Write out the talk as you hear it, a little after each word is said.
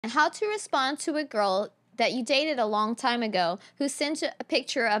And how to respond to a girl that you dated a long time ago who sent a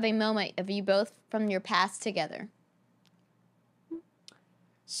picture of a moment of you both from your past together.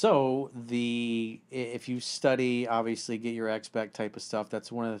 So if you study, obviously, get your ex back type of stuff,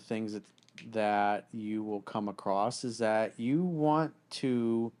 that's one of the things that you will come across is that you want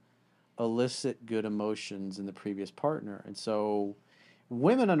to elicit good emotions in the previous partner. And so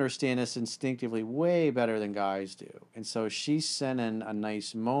women understand this instinctively way better than guys do. And so she's sending a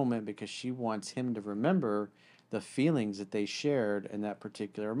nice moment because she wants him to remember the feelings that they shared in that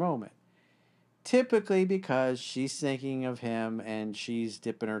particular moment. Typically because she's thinking of him and she's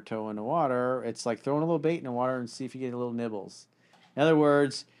dipping her toe in the water. It's like throwing a little bait in the water and see if you get a little nibbles. In other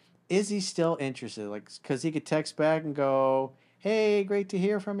words, is he still interested? Like, because he could text back and go, hey, great to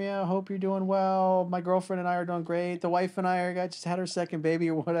hear from you. Hope you're doing well. My girlfriend and I are doing great. The wife and I just had her second baby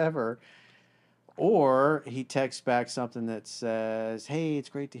or whatever. Or he texts back something that says, hey, it's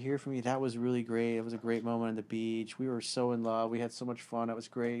great to hear from you. That was really great. It was a great moment on the beach. We were so in love. We had so much fun. That was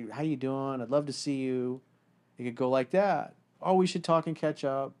great. How you doing? I'd love to see you. It could go like that. Oh, we should talk and catch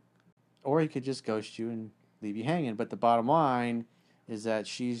up. Or he could just ghost you and leave you hanging. But the bottom line is that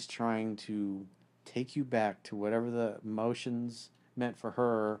she's trying to take you back to whatever the emotions meant for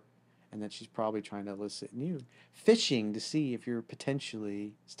her, and that she's probably trying to elicit in you. Fishing to see if you're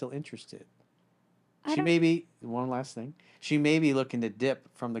potentially still interested. She may be, one last thing, she may be looking to dip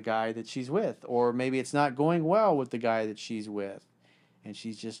from the guy that she's with, or maybe it's not going well with the guy that she's with, and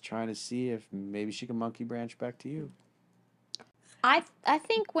she's just trying to see if maybe she can monkey branch back to you. I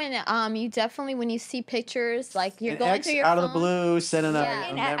think when you definitely, when you see pictures, like you're going through your out phone, of the blue, sending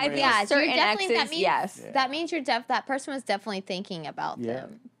a memory. Yeah, certain definitely, exes, yes. That means that person was definitely thinking about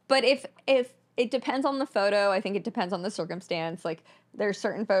them. But if it depends on the photo, I think it depends on the circumstance. Like there's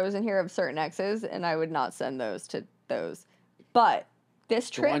certain photos in here of certain exes, and I would not send those to those. But this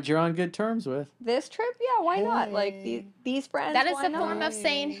trip, the ones you're on good terms with. This trip, yeah, why not? Like these friends. That is a form of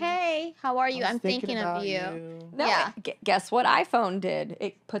saying, "Hey, how are you? I'm thinking of you." No, yeah. Guess what iPhone did?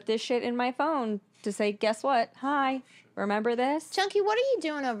 It put this shit in my phone to say, "Guess what? Hi, remember this?" Chunky, what are you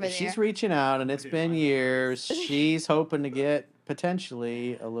doing over there? She's reaching out, and it's been years. She's hoping to get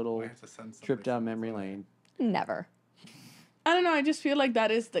potentially a little trip down memory lane. Never. I don't know. I just feel like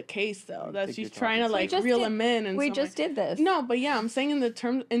that is the case, though. That she's trying to like reel him in. And we just did this. No, but yeah, I'm saying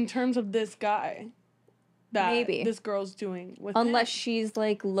in terms of this guy, that maybe this girl's doing with unless him. She's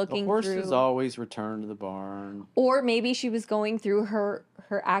like looking. The horses always return to the barn. Or maybe she was going through her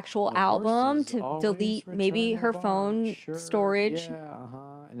actual album to delete maybe her phone storage. Yeah,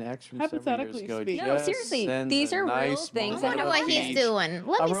 an ex from hypothetically speaking. No, seriously, these are real things. I wonder what he's doing.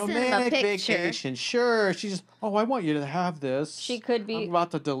 Let me send him a picture. Vacation. Sure, she's just, I want you to have this. She could be. I'm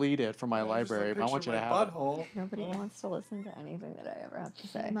about to delete it from my library, but I want you to have it. Nobody wants to listen to anything that I ever have to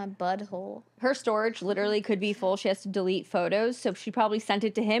say. My butthole. Her storage literally could be full. She has to delete photos, so she probably sent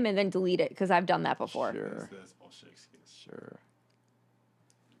it to him and then delete it because I've done that before. Sure.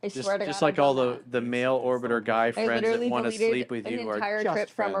 I swear to God, just like all the male orbiter guy friends that want to sleep with you are entire just trip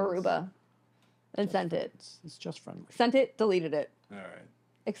friends. from Aruba and just sent friends. It's just friendly. Sent it, deleted it. All right.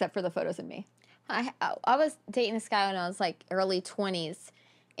 Except for the photos of me. I was dating this guy when I was like early 20s,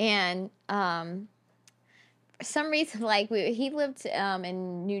 and for some reason, like he lived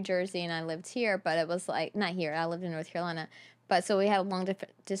in New Jersey and I lived here, but it was like not here. I lived in North Carolina. But so we had a long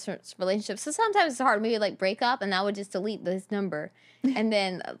distance relationship. So sometimes it's hard. We would like break up, and I would just delete this number, and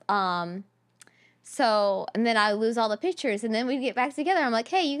then and then I lose all the pictures, and then we'd get back together. I'm like,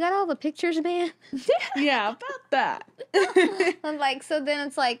 hey, you got all the pictures, man? Yeah, about that. I'm like, so then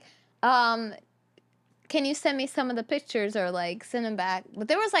it's like, can you send me some of the pictures or like send them back? But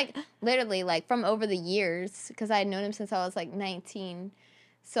there was like literally like from over the years because I had known him since I was like 19,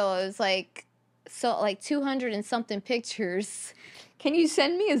 so it was like. So like 200 and something pictures. Can you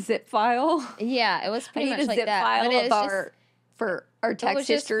send me a zip file? Yeah, it was pretty much like that. I need a zip file of for our text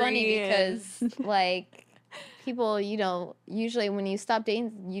history. It was just funny because like people, usually when you stop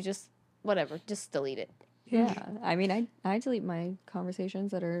dating, you just just delete it. Yeah, I mean, I delete my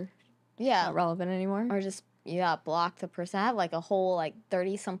conversations that are not relevant anymore, or just block the person. I have like a whole like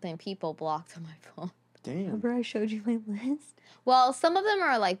 30 something people blocked on my phone. Damn. Remember I showed you my list? Well, some of them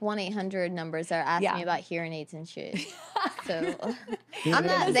are like 1-800 numbers that are asking me about hearing aids and shit. So I'm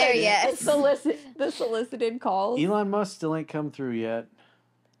not there yet. The solicited calls. Elon Musk still ain't come through yet.